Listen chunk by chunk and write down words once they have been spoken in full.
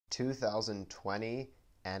2020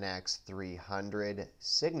 NX 300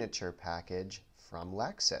 Signature Package from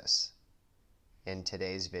Lexus. In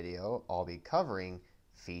today's video, I'll be covering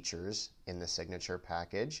features in the Signature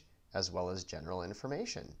Package as well as general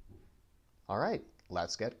information. Alright,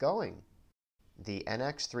 let's get going. The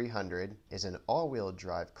NX 300 is an all-wheel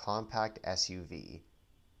drive compact SUV.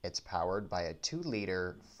 It's powered by a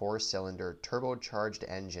 2-liter, 4-cylinder turbocharged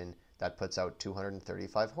engine that puts out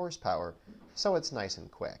 235 horsepower, so it's nice and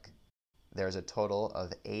quick. There's a total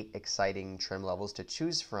of 8 exciting trim levels to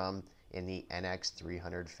choose from in the NX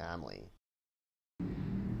 300 family.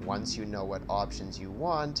 Once you know what options you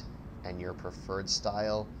want and your preferred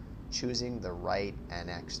style, choosing the right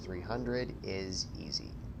NX 300 is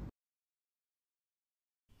easy.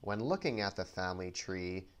 When looking at the family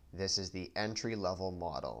tree, this is the entry-level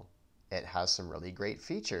model. It has some really great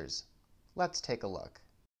features. Let's take a look.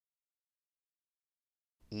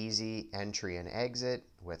 Easy entry and exit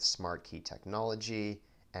with smart key technology,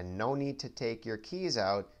 and no need to take your keys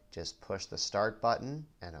out, just push the start button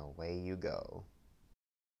and away you go.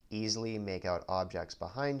 Easily make out objects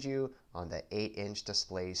behind you on the 8-inch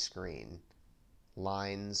display screen.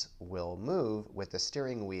 Lines will move with the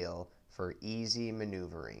steering wheel for easy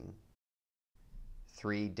maneuvering.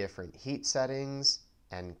 3 different heat settings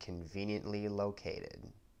and conveniently located.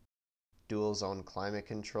 Dual zone climate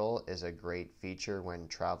control is a great feature when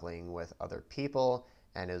traveling with other people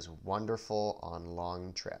and is wonderful on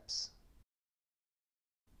long trips.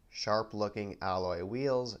 Sharp looking alloy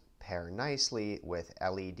wheels pair nicely with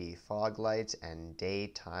LED fog lights and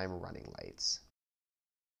daytime running lights.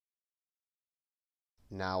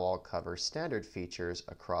 Now I'll cover standard features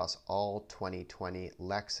across all 2020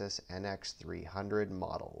 Lexus NX 300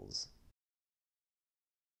 models.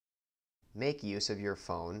 Make use of your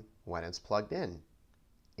phone when it's plugged in.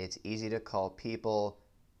 It's easy to call people,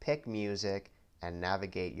 pick music, and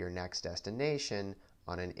navigate your next destination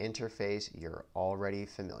on an interface you're already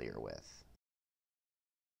familiar with.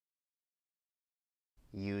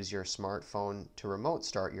 Use your smartphone to remote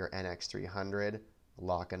start your NX 300,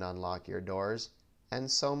 lock and unlock your doors, and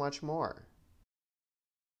so much more.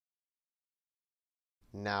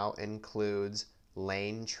 Now includes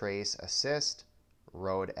lane trace assist,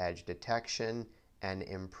 road edge detection, and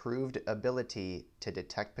improved ability to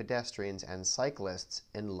detect pedestrians and cyclists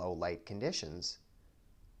in low light conditions.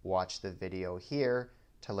 Watch the video here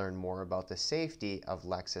to learn more about the safety of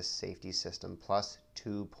Lexus Safety System Plus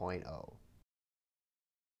 2.0.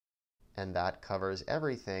 And that covers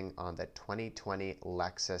everything on the 2020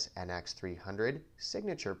 Lexus NX 300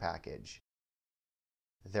 Signature Package.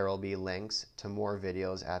 There will be links to more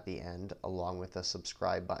videos at the end along with the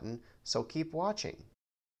subscribe button, so keep watching.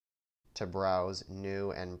 To browse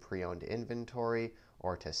new and pre-owned inventory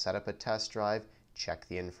or to set up a test drive, check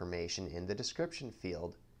the information in the description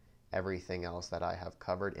field. Everything else that I have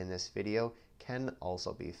covered in this video can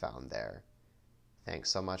also be found there. Thanks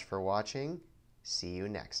so much for watching. See you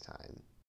next time.